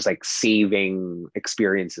keeping, of just like saving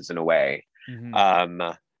experiences in a way.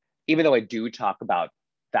 Even though I do talk about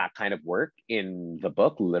that kind of work in the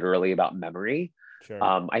book, literally about memory,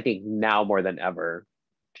 I think now more than ever,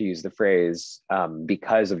 to use the phrase,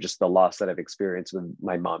 because of just the loss that I've experienced with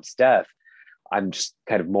my mom's death, I'm just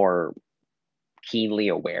kind of more keenly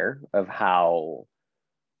aware of how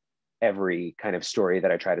every kind of story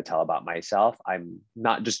that I try to tell about myself, I'm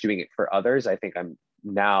not just doing it for others. I think I'm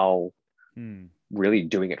now really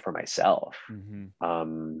doing it for myself.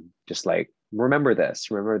 Just like, remember this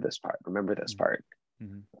part, remember this part.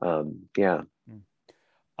 Yeah.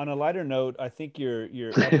 On a lighter note, I think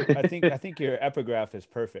I think your epigraph is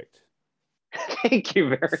perfect. Thank you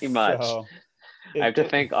very much. So, I have to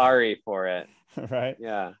thank Ari for it. Right.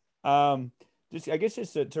 Yeah. I guess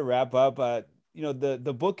just to wrap up, the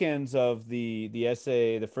bookends of the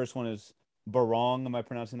essay. The first one is Barong. Am I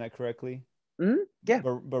pronouncing that correctly? Yeah.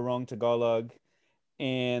 Barong Tagalog,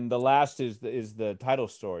 and the last is the title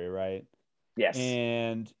story, right? Yes.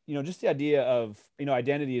 And just the idea of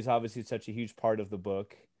identity is obviously such a huge part of the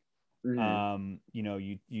book. You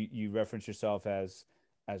reference yourself as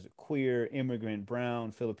a queer, immigrant,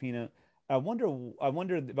 brown, Filipino. I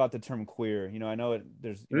wonder about the term queer. I know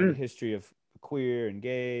there's the history of queer and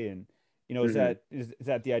gay, and is that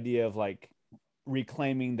the idea of like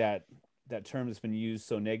reclaiming that term that's been used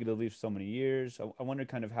so negatively for so many years? I wonder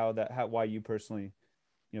kind of why you personally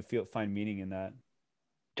find meaning in that.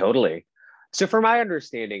 Totally. So from my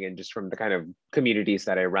understanding and just from the kind of communities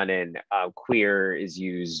that I run in, queer is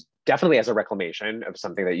used definitely as a reclamation of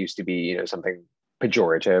something that used to be, something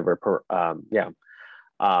pejorative or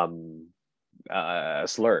a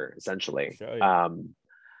slur, essentially. Sure, yeah.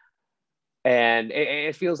 And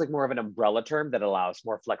it feels like more of an umbrella term that allows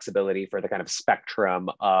more flexibility for the kind of spectrum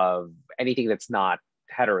of anything that's not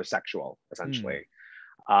heterosexual, essentially.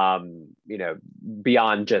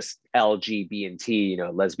 Beyond just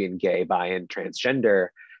LGBT, lesbian, gay, bi, and transgender,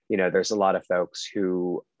 there's a lot of folks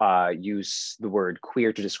who use the word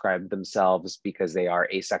queer to describe themselves because they are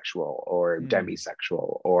asexual or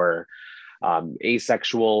demisexual or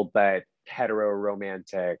asexual but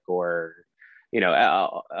hetero-romantic, or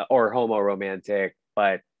or homo-romantic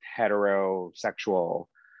but heterosexual.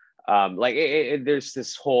 There's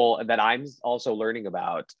this whole that I'm also learning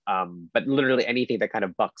about, but literally anything that kind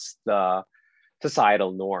of bucks the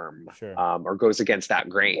societal norm, Sure. Or goes against that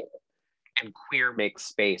grain. And queer makes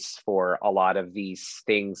space for a lot of these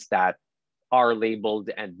things that are labeled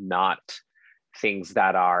and not things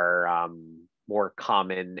that are more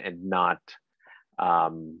common and not.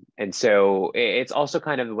 And so it's also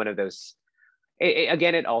kind of one of those,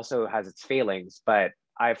 again, it also has its failings, but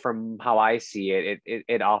from how I see it,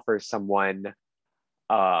 it offers someone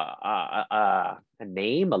a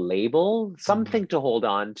name, a label, something to hold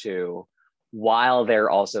on to while they're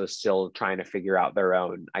also still trying to figure out their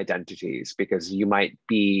own identities, because you might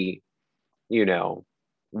be,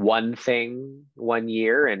 one thing one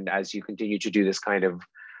year, and as you continue to do this kind of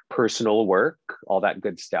personal work, all that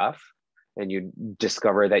good stuff, and you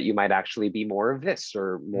discover that you might actually be more of this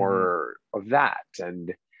or more of that.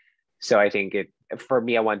 And so I think for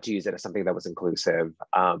me, I want to use it as something that was inclusive.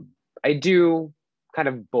 I do kind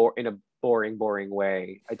of in a boring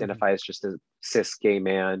way identify as just a cis gay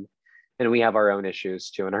man, and we have our own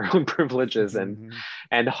issues too and our own privileges and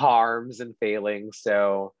harms and failings.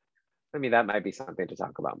 So I mean, that might be something to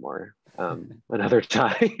talk about more another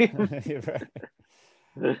time.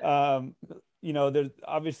 You know, there's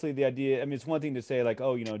obviously the idea. I mean, it's one thing to say like,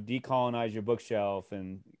 oh, you know, decolonize your bookshelf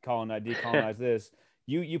and decolonize this.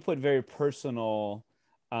 You put very personal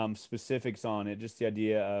specifics on it. Just the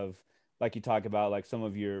idea of, like you talk about, like some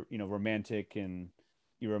of your, you know, romantic, you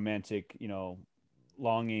know,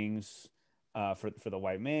 longings for the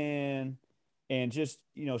white man, and just,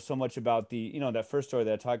 you know, so much about the, you know, that first story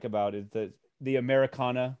that I talk about is the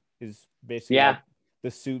Americana is basically like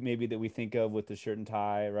the suit maybe that we think of with the shirt and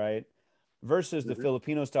tie, right? Versus the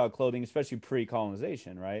Filipino style clothing, especially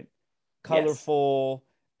pre-colonization, right? Colorful.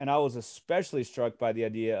 And I was especially struck by the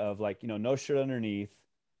idea of, like, you know, no shirt underneath,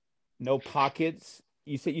 no pockets.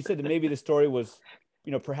 You said that maybe the story was,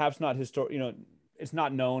 you know, perhaps not historic, you know, it's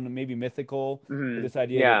not known, maybe mythical, but this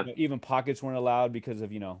idea that, you know, even pockets weren't allowed because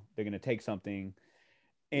of, you know, they're going to take something.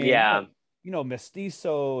 And, you know,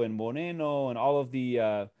 mestizo and moreno and all of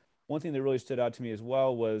the, one thing that really stood out to me as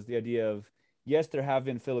well was the idea of, yes, there have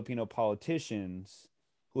been Filipino politicians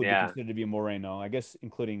who would be considered to be moreno, I guess,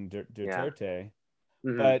 including Duterte.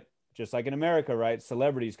 But just like in America, right,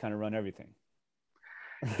 celebrities kind of run everything.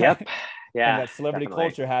 Right? Yep. Yeah. And that celebrity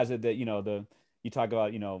culture has it that, you know, you talk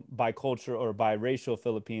about, you know, bicultural or biracial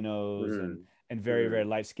Filipinos and very, very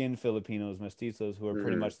light-skinned Filipinos, mestizos, who are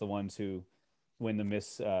pretty much the ones who win the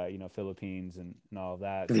Miss, you know, Philippines and all of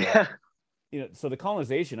that. So, you know, so the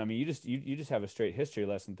colonization, I mean, you just have a straight history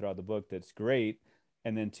lesson throughout the book that's great.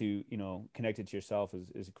 And then to, you know, connect it to yourself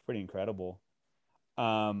is pretty incredible.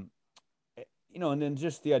 You know, and then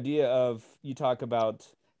just the idea of, you talk about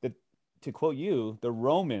that, to quote you, the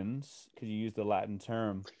Romans, because you use the Latin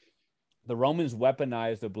term, the Romans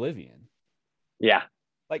weaponized oblivion. Yeah.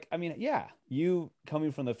 Like, I mean, yeah, you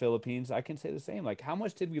coming from the Philippines, I can say the same. Like, how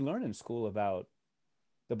much did we learn in school about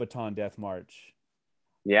the Bataan Death March?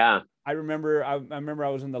 Yeah. I remember I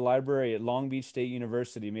was in the library at Long Beach State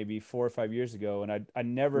University maybe 4 or 5 years ago, and I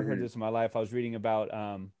never heard this in my life. I was reading about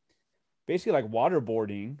basically like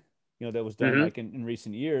waterboarding, you know, that was done like in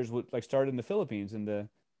recent years, like started in the Philippines in the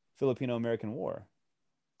Filipino-American War.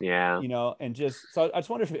 Yeah. You know, and just, so I just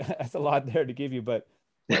wonder if that's a lot there to give you, but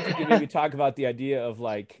what if you could maybe talk about the idea of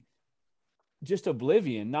like just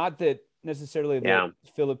oblivion, not that necessarily that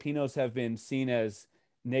Filipinos have been seen as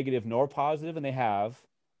negative nor positive, and they have,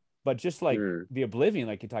 but just like the oblivion,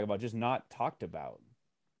 like you talk about, just not talked about.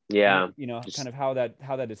 Yeah. You know, Just kind of how that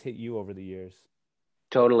has hit you over the years.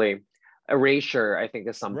 Totally. Erasure, I think,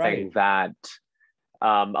 is something that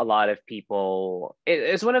a lot of people,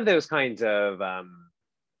 it's one of those kinds of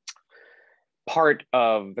part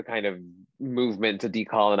of the kind of movement to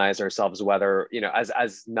decolonize ourselves, whether, you know,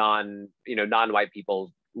 as non-white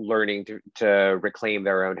people learning to reclaim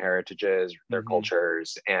their own heritages, their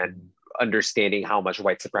cultures, and understanding how much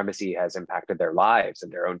white supremacy has impacted their lives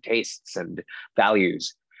and their own tastes and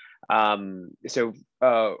values. So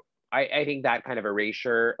I think that kind of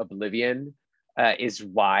erasure, oblivion, is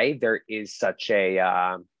why there is such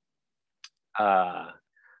a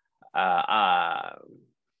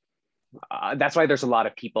that's why there's a lot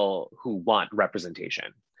of people who want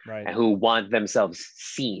representation, and who want themselves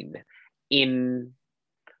seen in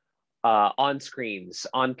on screens,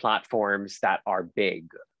 on platforms that are big,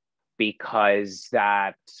 because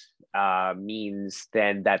that means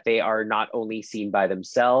then that they are not only seen by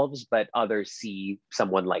themselves, but others see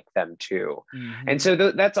someone like them too. And so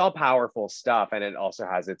that's all powerful stuff. And it also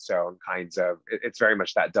has its own kinds of, it's very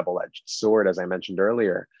much that double-edged sword, as I mentioned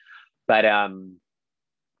earlier. But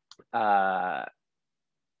that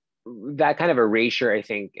kind of erasure, I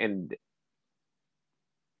think, and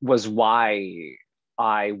was why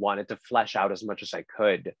I wanted to flesh out as much as I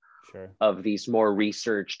could of these more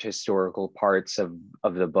researched historical parts of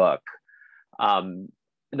the book,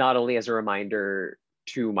 not only as a reminder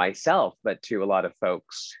to myself, but to a lot of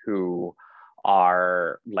folks who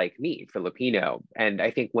are like me, Filipino. And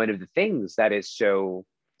I think one of the things that is so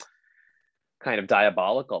kind of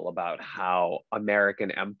diabolical about how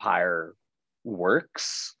American empire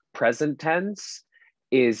works, present tense,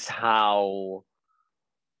 is how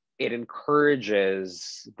it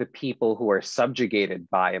encourages the people who are subjugated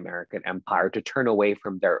by American empire to turn away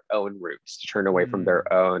from their own roots, to turn away from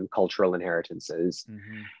their own cultural inheritances.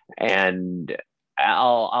 And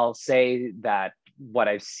I'll say that what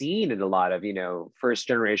I've seen in a lot of, first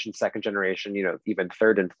generation, second generation, even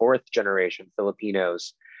third and fourth generation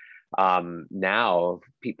Filipinos, now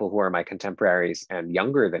people who are my contemporaries and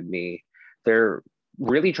younger than me, they're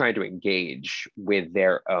really trying to engage with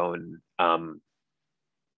their own,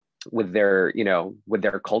 with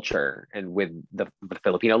their culture and with the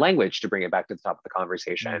Filipino language, to bring it back to the top of the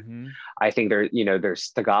conversation. Mm-hmm. I think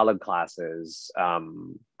there's Tagalog classes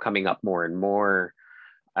coming up more and more.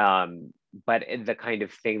 But the kind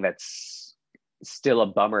of thing that's still a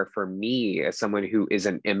bummer for me as someone who is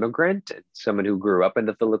an immigrant, someone who grew up in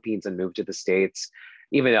the Philippines and moved to the States,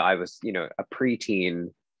 even though I was, a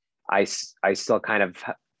preteen, I still kind of,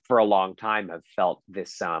 for a long time, have felt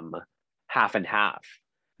this half and half.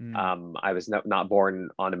 I was not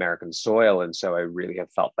born on American soil, and so I really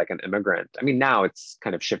have felt like an immigrant. I mean, now it's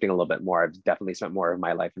kind of shifting a little bit more. I've definitely spent more of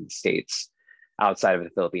my life in the States outside of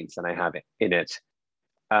the Philippines than I have in it.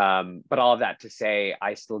 But all of that to say,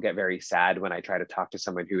 I still get very sad when I try to talk to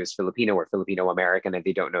someone who is Filipino or Filipino American and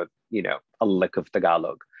they don't know, a lick of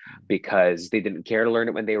Tagalog, because they didn't care to learn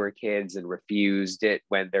it when they were kids and refused it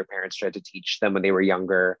when their parents tried to teach them when they were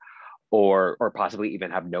younger, or possibly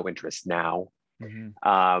even have no interest now.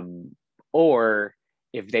 Mm-hmm. Or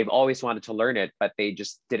if they've always wanted to learn it, but they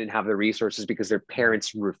just didn't have the resources because their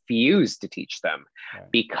parents refused to teach them,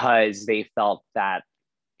 because they felt that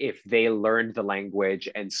if they learned the language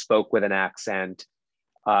and spoke with an accent,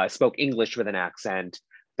 spoke English with an accent,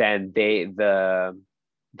 then the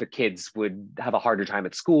kids would have a harder time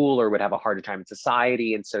at school or would have a harder time in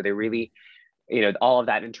society. And so they really, all of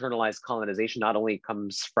that internalized colonization not only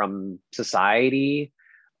comes from society,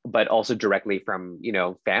 but also directly from,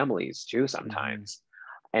 families too sometimes.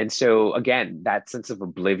 Mm-hmm. And so again, that sense of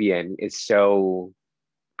oblivion is so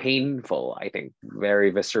painful, I think,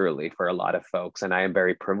 very viscerally for a lot of folks. And I am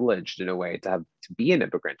very privileged in a way to be an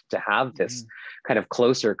immigrant, to have this kind of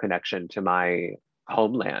closer connection to my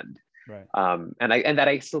homeland. Right. And that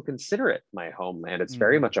I still consider it my homeland. It's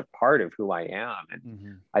very much a part of who I am.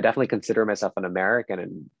 And I definitely consider myself an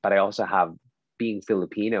American, but I also have being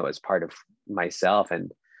Filipino as part of myself.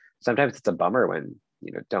 And sometimes it's a bummer when,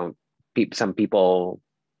 some people,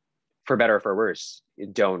 for better or for worse,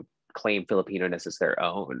 don't claim Filipino-ness as their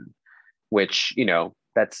own, which,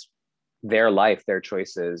 that's their life, their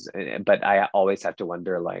choices. But I always have to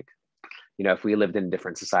wonder, like, if we lived in a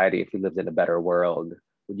different society, if we lived in a better world,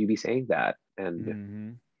 would you be saying that?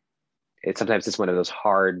 And sometimes it's one of those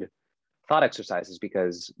hard thought exercises,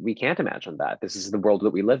 because we can't imagine that. This is the world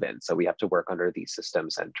that we live in. So we have to work under these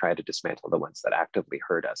systems and try to dismantle the ones that actively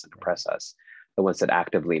hurt us and oppress us, the ones that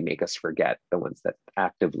actively make us forget, the ones that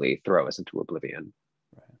actively throw us into oblivion.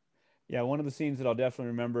 Right. Yeah, one of the scenes that I'll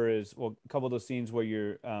definitely remember is, well, a couple of those scenes where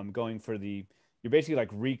you're going for you're basically like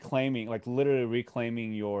reclaiming, like literally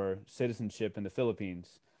reclaiming your citizenship in the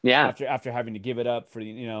Philippines. Yeah. After having to give it up for,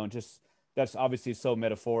 and just, that's obviously so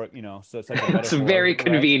metaphoric, so such a metaphor. It's very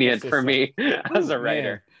convenient for me as a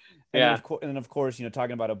writer. And then of course,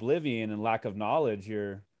 talking about oblivion and lack of knowledge,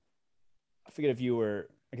 I forget if you were,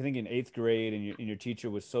 I think in 8th grade, and your teacher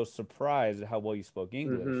was so surprised at how well you spoke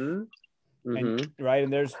English. And right.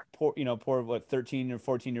 And there's poor 13 or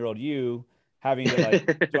 14-year-old you having to,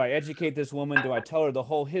 like, do I educate this woman? Do I tell her the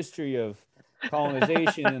whole history of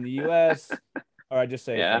colonization in the US? Or I just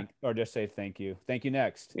say thank you. Thank you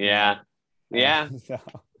next. Yeah. Yeah. So,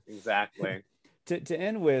 exactly. To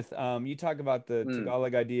end with, you talk about the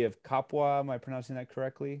Tagalog idea of kapwa. Am I pronouncing that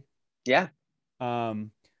correctly? Yeah.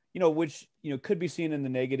 Which, could be seen in the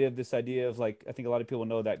negative, this idea of, like, I think a lot of people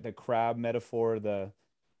know that the crab metaphor,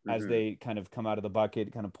 as they kind of come out of the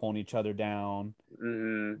bucket, kind of pulling each other down.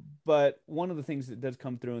 But one of the things that does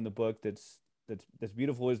come through in the book that's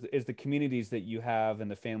beautiful is the communities that you have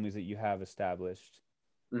and the families that you have established.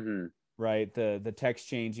 Right. The text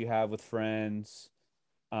change you have with friends,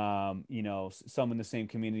 some in the same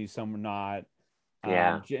community, some are not.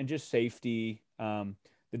 And just safety,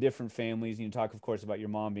 the different families. You talk, of course, about your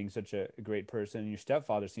mom being such a great person, and your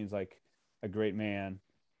stepfather seems like a great man.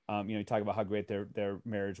 You talk about how great their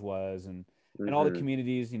marriage was, and all the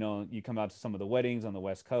communities. You come out to some of the weddings on the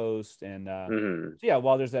West Coast, and so yeah.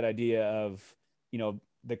 While there's that idea of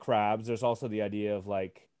the crabs, there's also the idea of,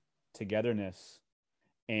 like, togetherness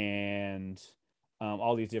and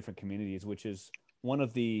all these different communities, which is one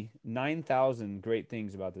of the 9,000 great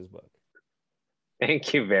things about this book.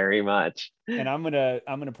 Thank you very much. And I'm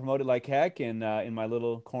gonna promote it like heck, and in my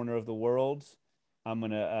little corner of the world, I'm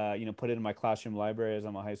gonna put it in my classroom library, as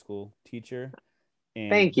I'm a high school teacher. And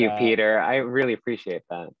thank you, Peter. I really appreciate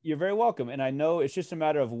that. You're very welcome. And I know it's just a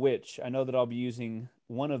matter of which. I know that I'll be using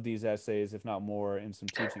one of these essays, if not more, in some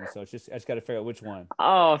teaching. So it's just I just got to figure out which one.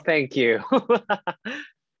 Oh, thank you.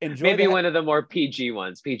 Enjoy maybe one of the more PG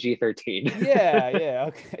ones, PG-13. Yeah,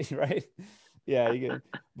 okay, right. Yeah, you get,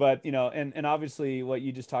 but you know, and obviously what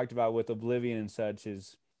you just talked about with oblivion and such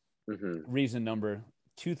is reason number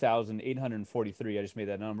 2,843. I just made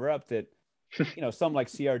that number up, that you know, some like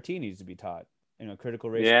CRT needs to be taught, you know, critical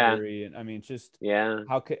race theory. And I mean, it's just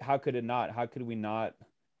how could it not? How could we not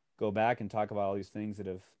go back and talk about all these things that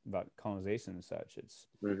have about colonization and such? It's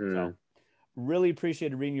so really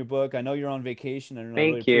appreciated reading your book. I know you're on vacation, and I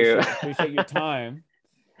really appreciate your time.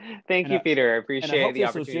 Thank you, Peter. I appreciate the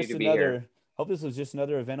opportunity to be here. Hope this was just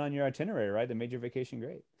another event on your itinerary, right? That made your vacation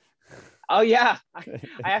great. Oh yeah, I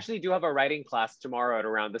actually do have a writing class tomorrow at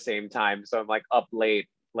around the same time, so I'm like up late.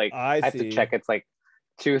 Like I have to check. It's like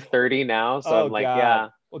 2:30 now, so I'm like, yeah.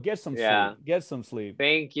 Well, get some sleep. Get some sleep.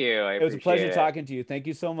 Thank you. It was a pleasure talking to you. Thank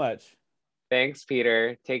you so much. Thanks,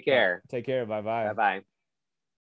 Peter. Take care. Take care. Bye bye. Bye bye.